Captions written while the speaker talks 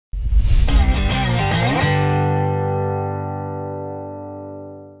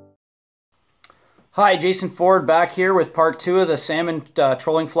Hi, Jason Forde back here with part 2 of the salmon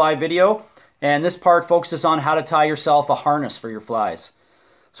trolling fly video. And this part focuses on how to tie yourself a harness for your flies.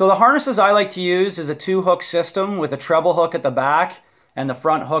 So the harnesses I like to use is a 2-hook system with a treble hook at the back, and the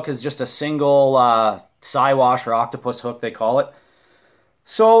front hook is just a single Siwash or octopus hook, they call it.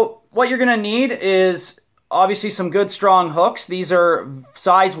 So what you're going to need is obviously some good strong hooks. These are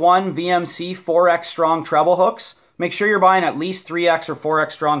size 1 VMC 4X strong treble hooks. Make sure you're buying at least 3X or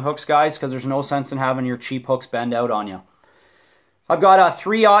 4X strong hooks, guys, because there's no sense in having your cheap hooks bend out on you. I've got a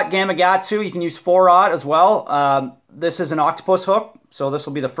 3/0 Gamakatsu. You can use 4/0 as well. This is an octopus hook, so this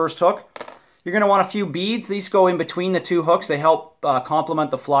will be the first hook. You're going to want a few beads. These go in between the 2 hooks. They help complement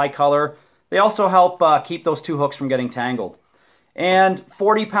the fly color. They also help keep those 2 hooks from getting tangled. And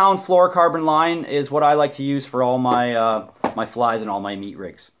 40-pound fluorocarbon line is what I like to use for all my, my flies and all my meat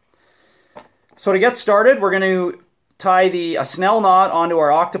rigs. So to get started, we're going to tie a snell knot onto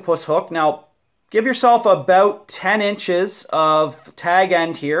our octopus hook. Now, give yourself about 10 inches of tag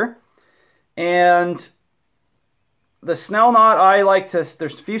end here. And the snell knot I like to,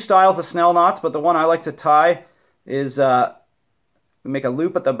 there's a few styles of snell knots, but the one I like to tie is we make a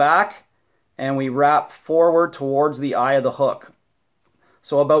loop at the back and we wrap forward towards the eye of the hook.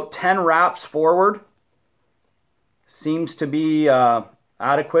 So about 10 wraps forward seems to be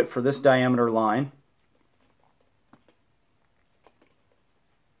adequate for this diameter line.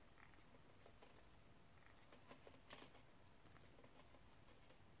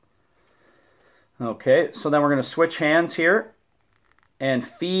 Okay, so then we're going to switch hands here and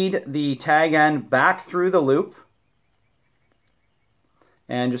feed the tag end back through the loop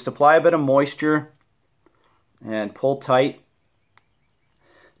and just apply a bit of moisture and pull tight.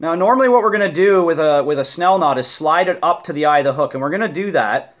 Now normally what we're going to do with a snell knot is slide it up to the eye of the hook, and we're going to do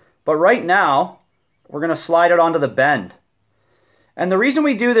that, but right now we're going to slide it onto the bend. And the reason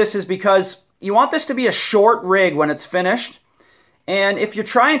we do this is because you want this to be a short rig when it's finished. And if you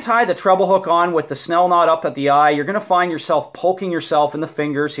try and tie the treble hook on with the snell knot up at the eye, you're going to find yourself poking yourself in the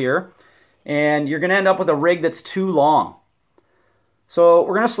fingers here, and you're going to end up with a rig that's too long. So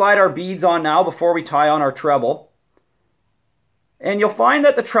we're going to slide our beads on now before we tie on our treble. And you'll find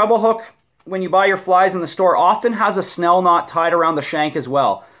that the treble hook, when you buy your flies in the store, often has a snell knot tied around the shank as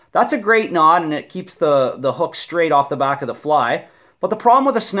well. That's a great knot, and it keeps the hook straight off the back of the fly. But the problem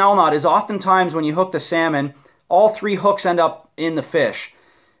with a snell knot is oftentimes when you hook the salmon, all 3 hooks end up in the fish.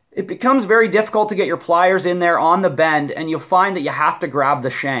 It becomes very difficult to get your pliers in there on the bend, and you'll find that you have to grab the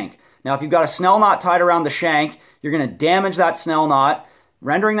shank. Now, if you've got a snell knot tied around the shank, you're going to damage that snell knot,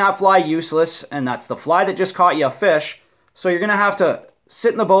 rendering that fly useless, and that's the fly that just caught you a fish. So you're going to have to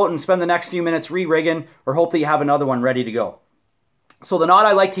sit in the boat and spend the next few minutes re-rigging, or hope that you have another one ready to go. So the knot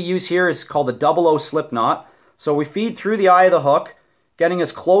I like to use here is called a 00 slip knot. So we feed through the eye of the hook, getting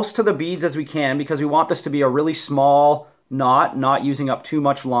as close to the beads as we can because we want this to be a really small knot, not using up too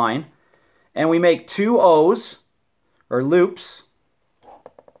much line. And we make 2 O's, or loops.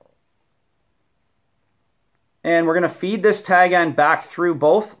 And we're going to feed this tag end back through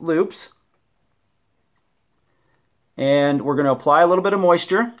both loops. And we're going to apply a little bit of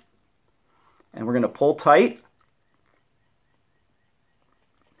moisture. And we're going to pull tight.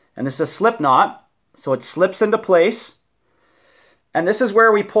 And this is a slip knot, so it slips into place. And this is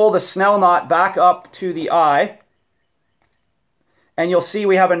where we pull the snell knot back up to the eye. And you'll see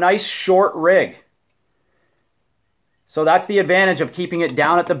we have a nice short rig. So that's the advantage of keeping it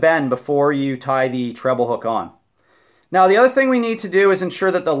down at the bend before you tie the treble hook on. Now the other thing we need to do is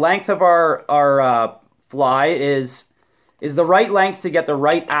ensure that the length of our fly is the right length to get the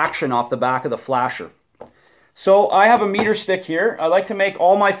right action off the back of the flasher. So I have a meter stick here. I like to make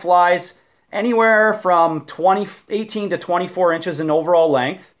all my flies anywhere from 18 to 24 inches in overall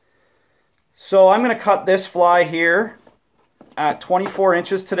length. So I'm going to cut this fly here at 24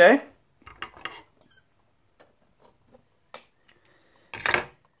 inches today.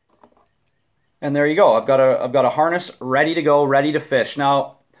 And there you go. I've got a harness ready to go, ready to fish.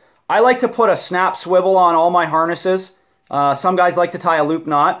 Now, I like to put a snap swivel on all my harnesses. Some guys like to tie a loop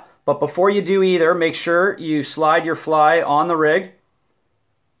knot, but before you do either, make sure you slide your fly on the rig.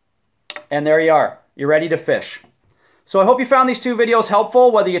 And there you are. You're ready to fish. So I hope you found these 2 videos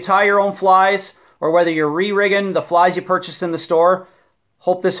helpful, whether you tie your own flies or whether you're re-rigging the flies you purchased in the store.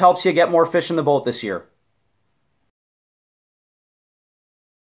 Hope this helps you get more fish in the boat this year.